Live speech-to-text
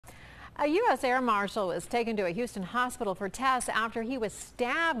A U.S. Air Marshal was taken to a Houston hospital for tests after he was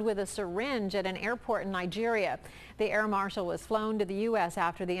stabbed with a syringe at an airport in Nigeria. The Air Marshal was flown to the U.S.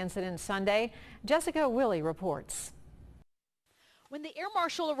 after the incident Sunday. Jessica Willie reports. When the Air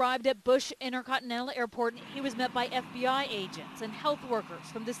Marshal arrived at Bush Intercontinental Airport, he was met by FBI agents and health workers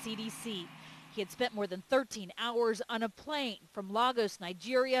from the CDC. He had spent more than 13 hours on a plane from Lagos,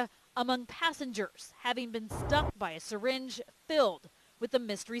 Nigeria, among passengers, having been stuck by a syringe filled with a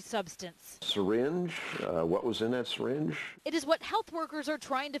mystery substance. Syringe? What was in that syringe? It is what health workers are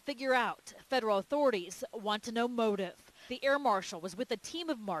trying to figure out. Federal authorities want to know motive. The Air Marshal was with a team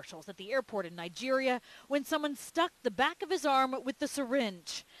of marshals at the airport in Nigeria when someone stuck the back of his arm with the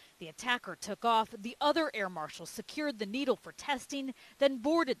syringe. The attacker took off. The other Air Marshal secured the needle for testing, then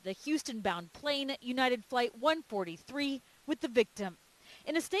boarded the Houston-bound plane, United Flight 143, with the victim.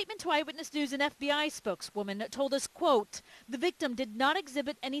 In a statement to Eyewitness News, an FBI spokeswoman told us, quote, the victim did not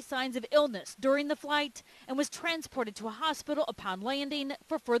exhibit any signs of illness during the flight and was transported to a hospital upon landing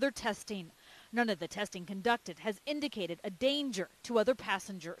for further testing. None of the testing conducted has indicated a danger to other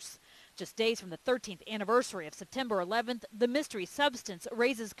passengers. Just days from the 13th anniversary of September 11th, the mystery substance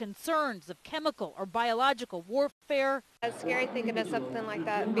raises concerns of chemical or biological warfare. It's scary thinking of something like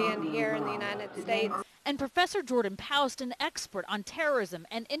that being here in the United States. And Professor Jordan Paust, an expert on terrorism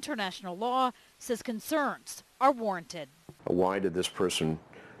and international law, says concerns are warranted. Why did this person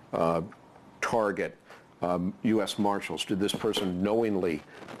target U.S. Marshals? Did this person knowingly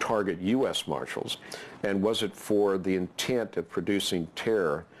target U.S. Marshals? And was it for the intent of producing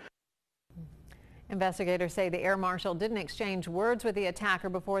terror? Investigators say the Air Marshal didn't exchange words with the attacker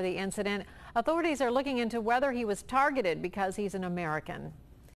before the incident. Authorities are looking into whether he was targeted because he's an American.